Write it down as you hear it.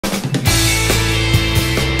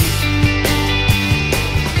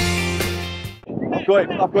got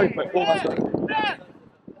it. I've got it. Quick. Hold on.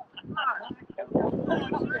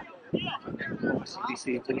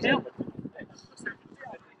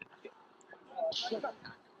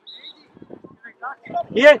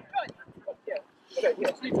 Yeah.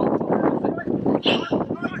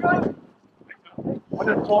 One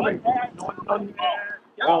and Tommy.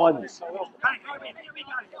 Well on.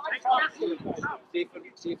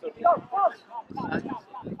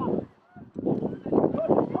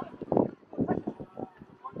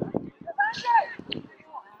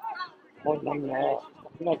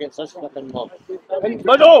 Not against this flipping mob.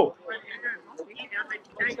 Middle!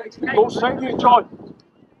 Go side you, John.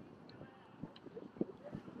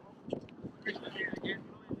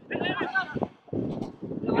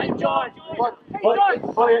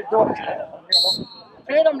 Play it, John.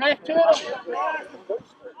 Turn him left, turn him.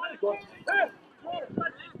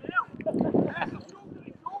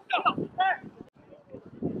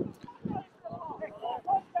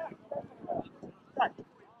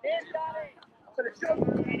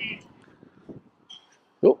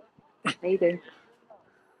 Oh. How you doing?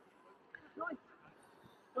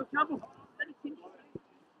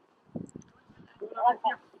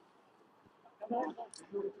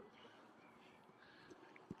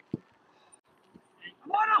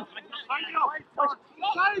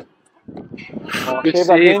 Good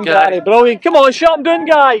save, Gary. Brilliant. Come on, shut him down,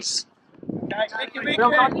 guys.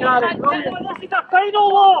 Well done, Gary. Brilliant. this is a final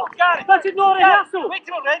law. This is no rehearsal. Wait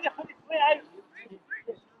till we're ready to put the play out.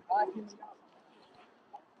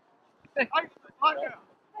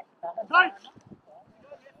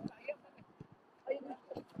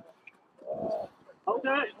 I'll do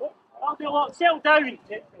it. I'll do a lot. Settle down.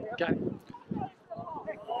 Gary.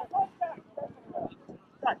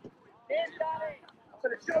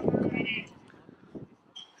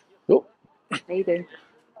 Oh. How you doing?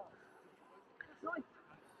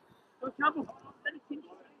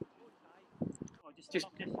 Just.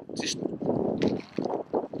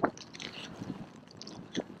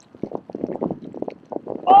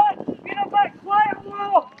 Oh, get him back, quiet,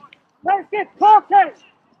 Will. Let's get talking.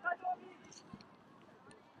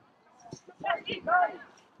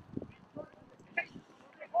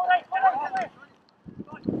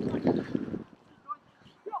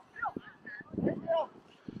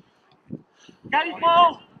 Gary's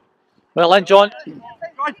ball. Well then, John.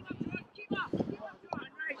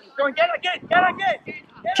 Go and get it again. Get it again.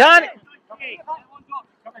 Can.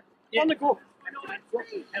 On the go.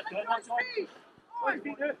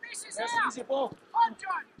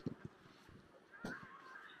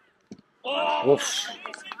 Oh, Oof.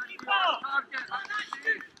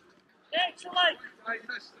 excellent.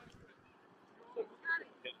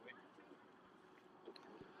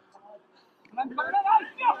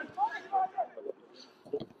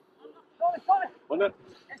 Win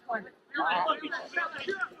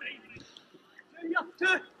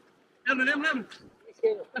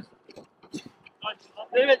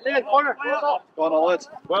it. Leave it, corner. Go on, lads.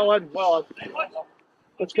 Well in, well in.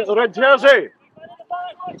 Let's get the red jersey.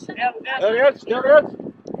 There he is, there he is.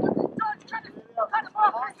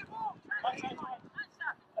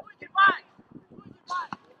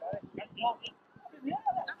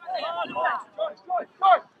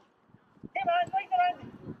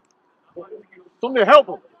 Somebody help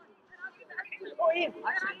him.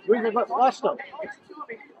 We've got Leicester.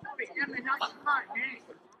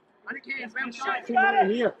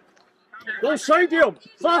 Here. Go side him.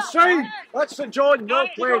 Fast side. That's the John. Well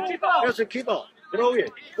played. There's the keeper.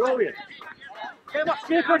 Brilliant. Brilliant.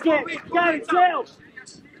 Keeper, get it, Gale.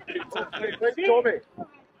 Tommy.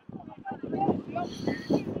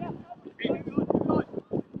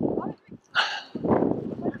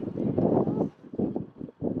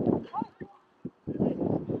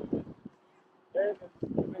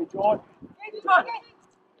 John.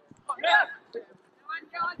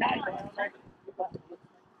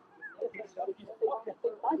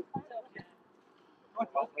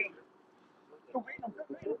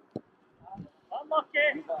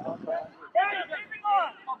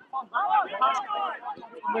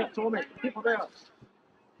 Tommy, keep it there.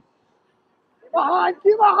 Behind,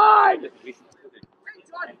 keep behind!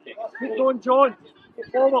 Keep going, John.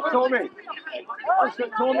 Keep forward, Tommy. That's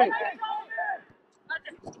it, Tommy.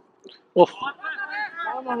 Oh.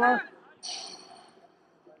 Come on, man.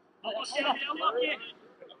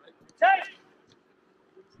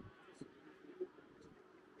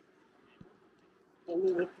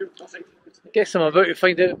 Guess I'm about to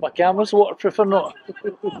find out if my camera's waterproof or not.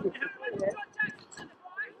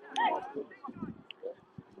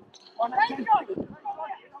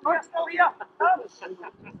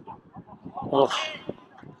 Oh.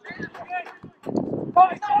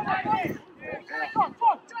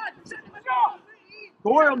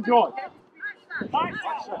 Go him, John. Right.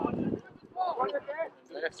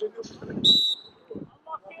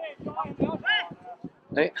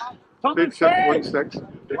 Big 616.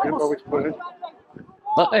 They can always put it.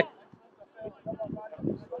 Aye.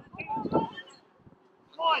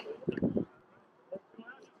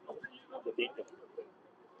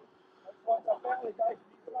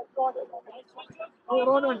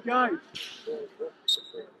 Hold on, guys.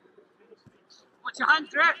 Watch your hand,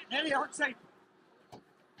 Drip. Nearly outside.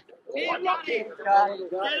 Get away!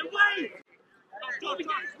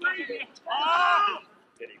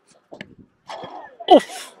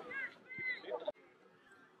 Oof.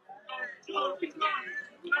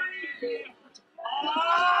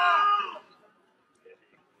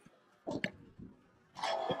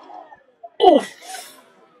 Oof.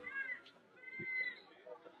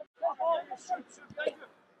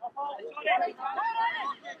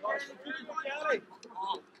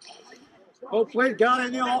 Well played, Gary.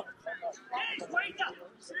 Neil.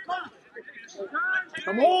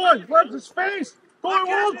 Come on, where's his face? Go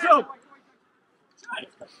towards him.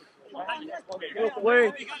 Well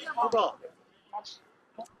played. Hold on.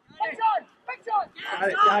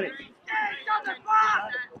 Got it.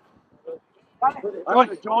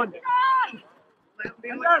 That's it, John.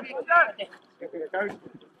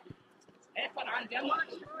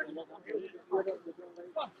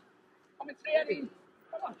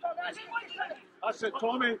 That's it,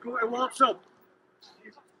 Tommy. Go to Watson.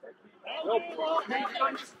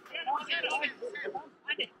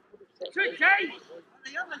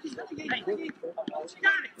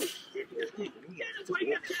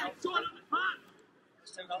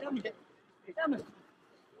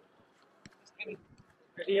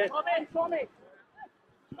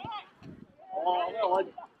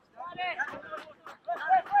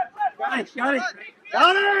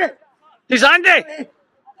 Got it! He's Andy.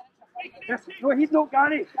 No, he's not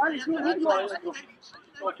Gary. Gary's not.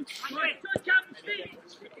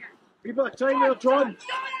 Keep it time there, John.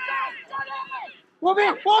 Bobby!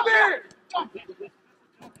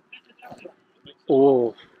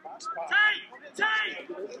 Oh.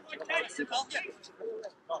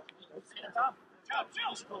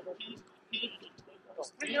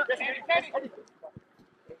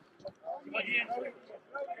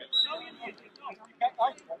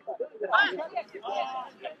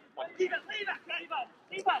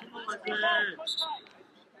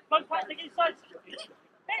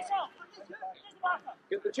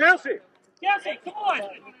 Get the Chelsea. Chelsea, come on! Get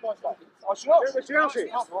the Chelsea.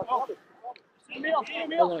 How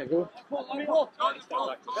long ago?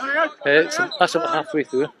 That's That's about halfway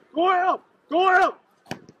through. Go up! Well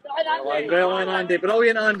on, Andy.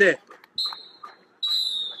 Brilliant, Andy.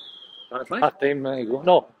 Half time, there you go.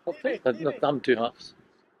 No, they've done 2 halves.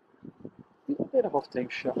 Bit of half time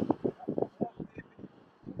shot.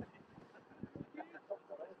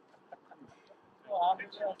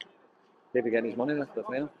 Maybe getting his money with the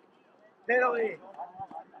final. No,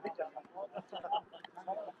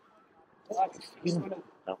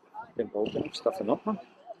 involved in stuffing up, man.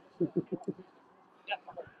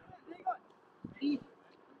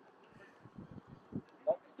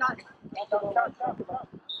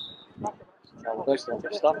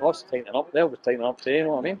 Start us tightening up. They'll be tightening up today, you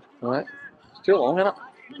know what I mean? Right. It's too long, isn't it?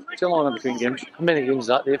 Too long in between games. How many games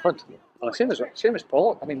that they've had? Well, same as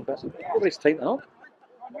Pollok. I mean, but everybody's tightening up.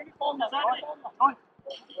 Oh,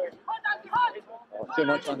 too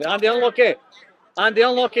much, Andy. Andy unlucky. Andy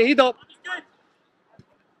unlucky. Heat up.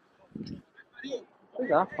 Who's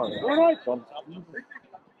that? John.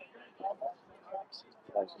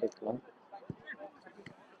 That's a good one.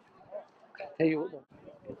 Tell you what, though.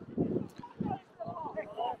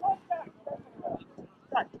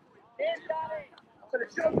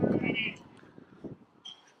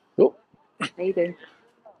 Oh. How you doing?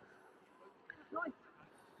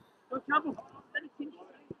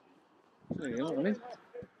 You know what I mean?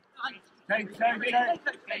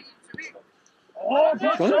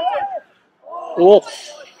 Oh.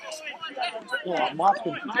 Oh,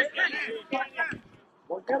 Martin.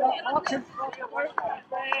 Get up,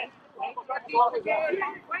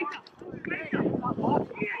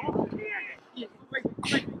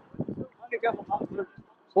 Martin.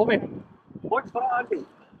 Hold me. Watch for Andy.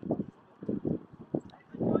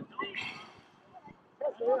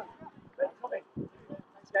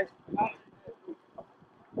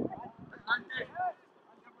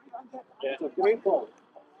 It's a great ball.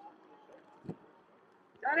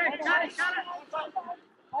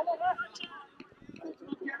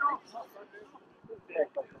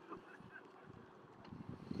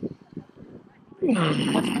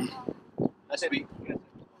 That's sweet.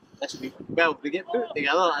 this week. Well, we get put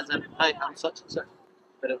together as in, hi, I'm such and such.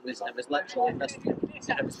 But it was literally this week.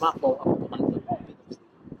 It was my fault. I'm the manager.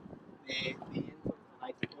 The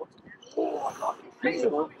info tonight.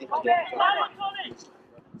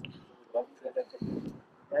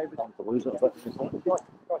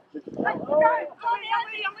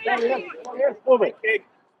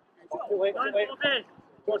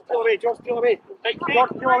 Just kill away.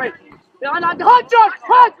 No,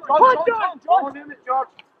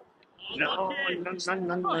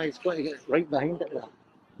 he's got to get right behind it there.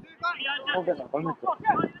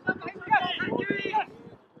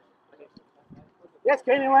 Yes,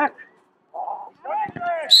 Kenny, left.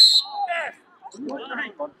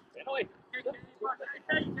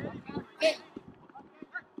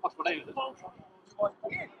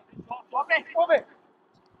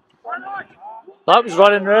 That was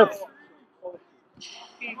running, Rev.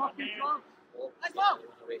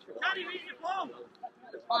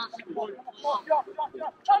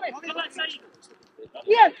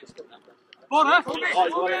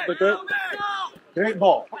 Great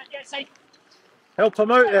ball. Help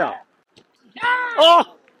him out there.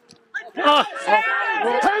 Oh!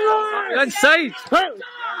 Inside! Oh!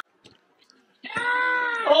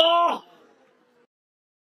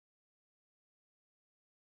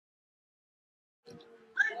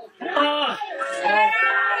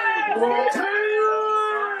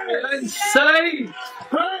 Inside!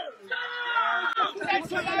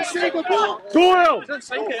 Doyle!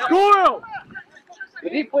 Doyle!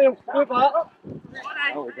 Did he play with that?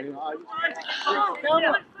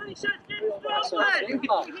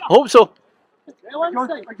 Hope so.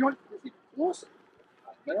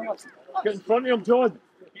 Get in front of him, John.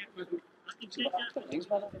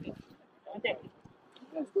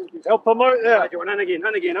 Help him out there. John, in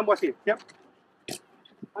again, I'm with you. Yep.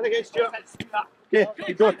 And again, Stuart. Yeah,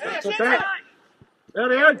 keep going. That's okay.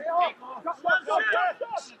 There he is.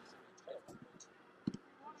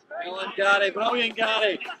 Brilliant, Gary. Brilliant,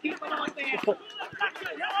 Gary. In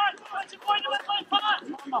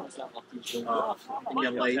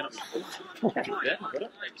your lights.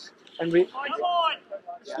 And we.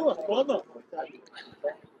 Still a corner.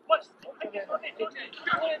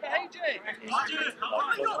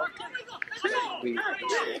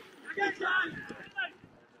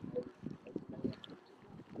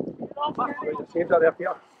 Save that there,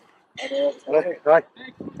 Peter. Right.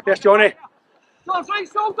 Yes, Johnny.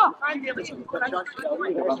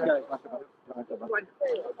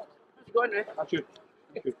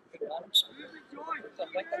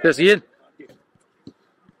 There's Ian.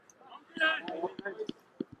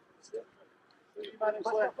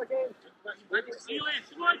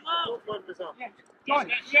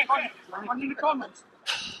 In the comments.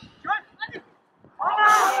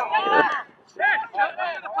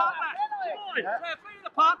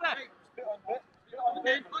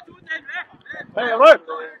 Hey, look.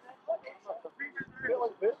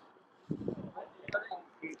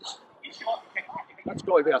 That's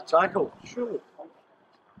got to be a tackle. Sure.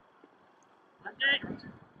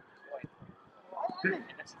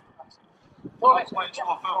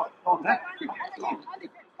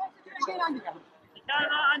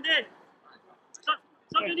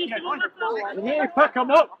 You need to pick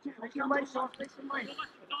him up. You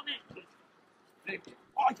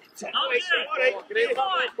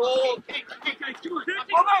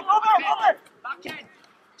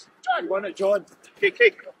won it, John.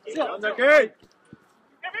 Kick. On the game.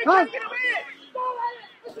 Come.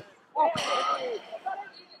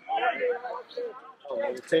 Oh,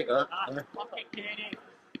 we'll take that.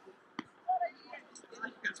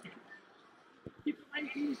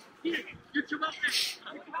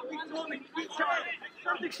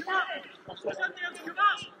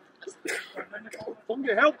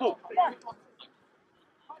 Somebody help him.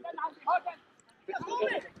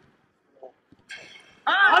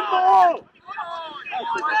 Handball!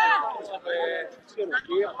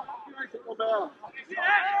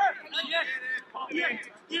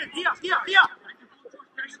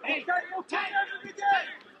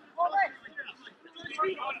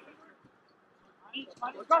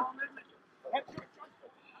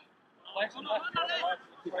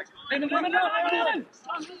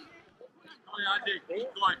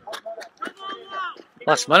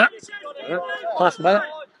 Last minute. Last minute.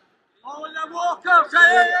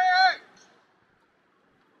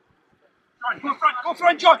 Go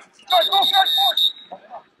front, John. Go front.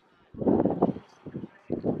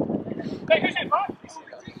 Hey, who's it, Mark?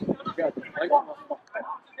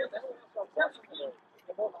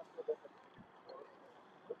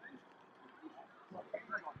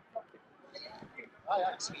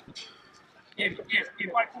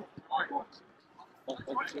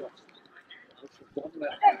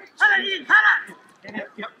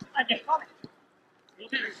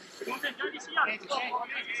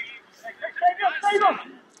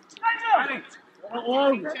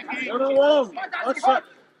 Run along. That's it.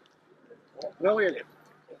 Brilliant.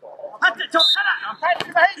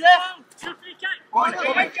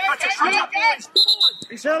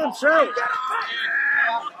 He's hurt himself.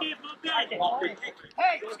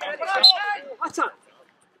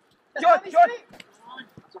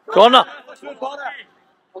 Corner.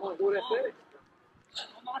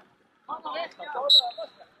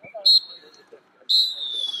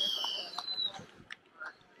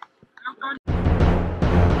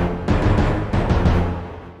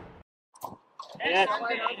 Yes.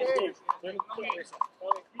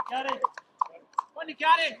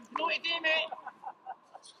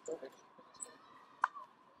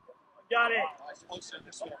 Got it.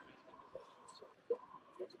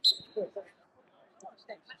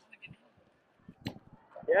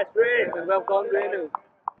 Yes, Ray. Well done, Ray.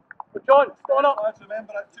 But John, stand up. Let's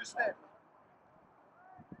remember it. 2 steps.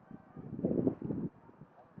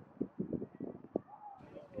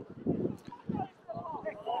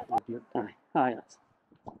 Aye.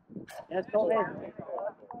 Yes, go ahead.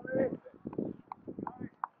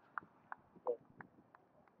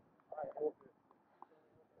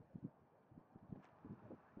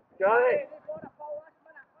 Got it.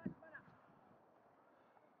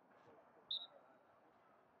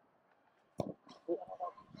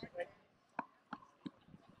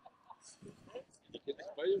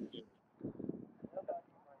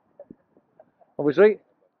 I was right.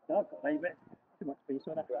 No, too much space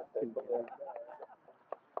on it.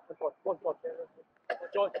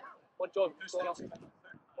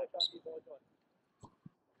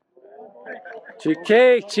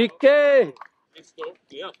 Cheeky, cheeky.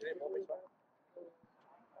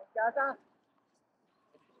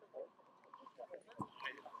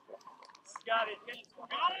 Got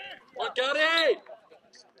it.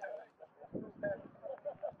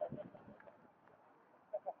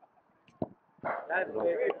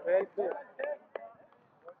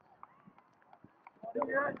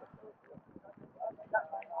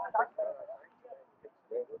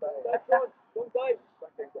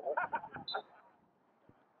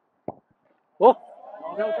 Oh,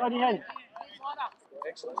 Well done, Ian.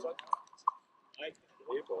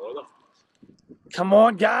 come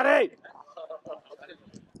on, Gary.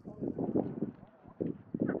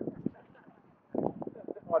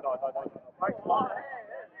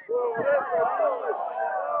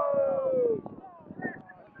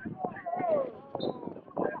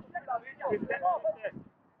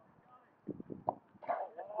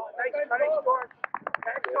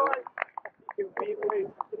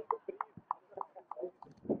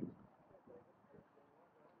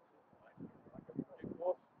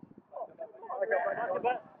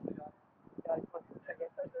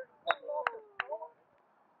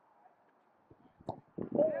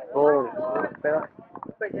 Oh, better.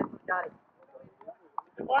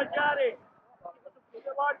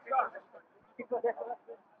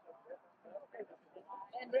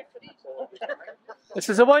 This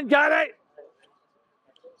is the one, Gary.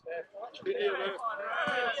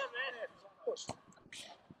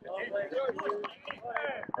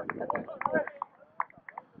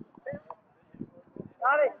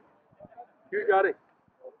 You got it.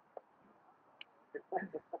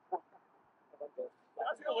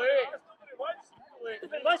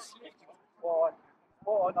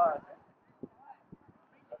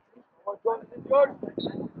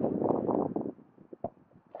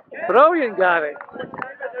 Brilliant, Gary.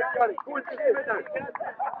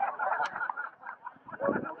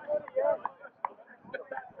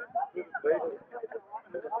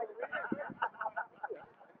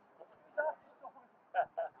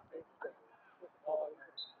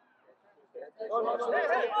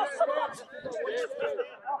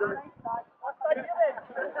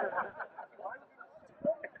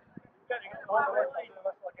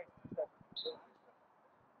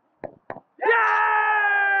 Yes!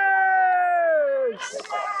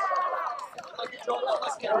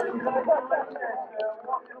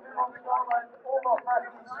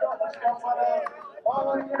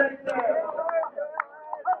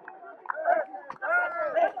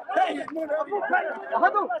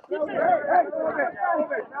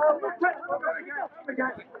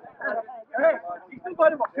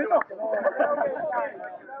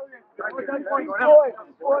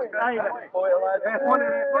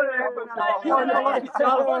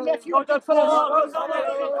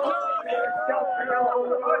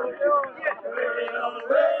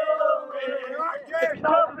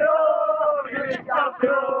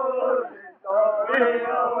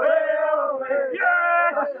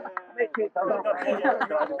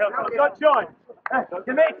 Good John.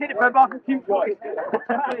 You may take it for a back and keep going.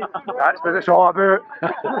 That's what it's all about.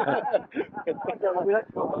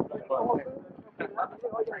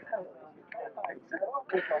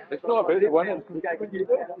 It's not about it winning.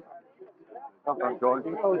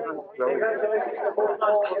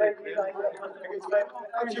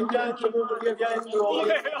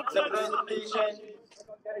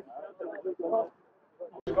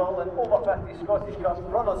 Scotland over 50 Scottish Cup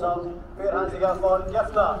runners up. Fair hands together for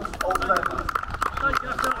Giffnock, all timers.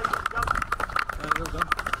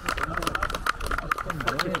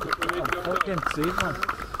 Fucking save, man.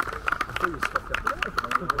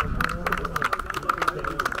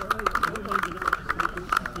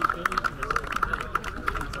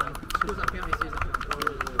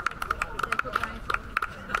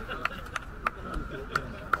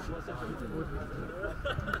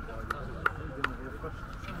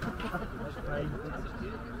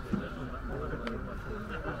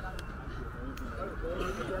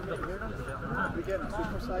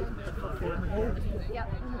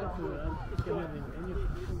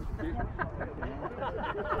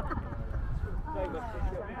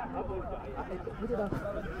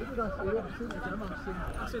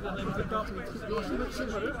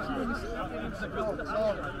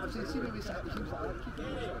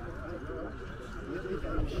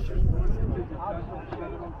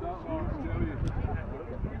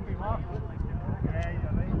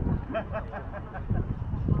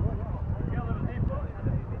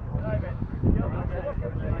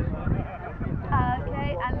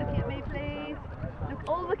 Okay, and looking at me, please.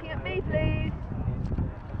 All looking at me, please.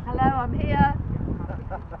 Hello, I'm here.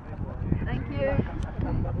 Thank you.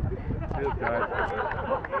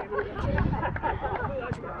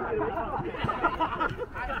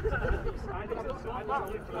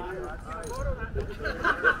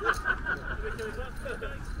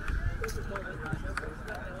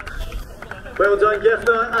 Well done,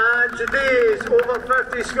 Giffnock, and today's over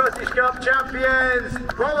 50 Scottish Cup champions,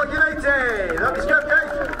 Pollok United. Happy Cup,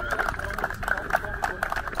 guys.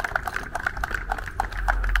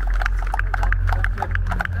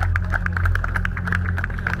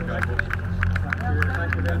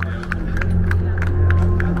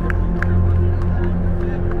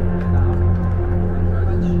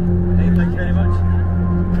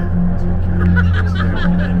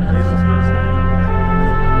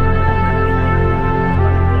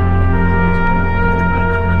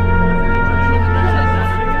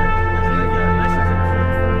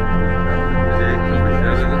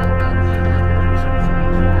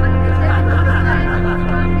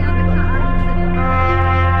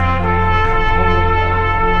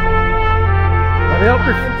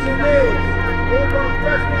 Today's over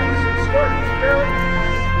 50 Scottish Cup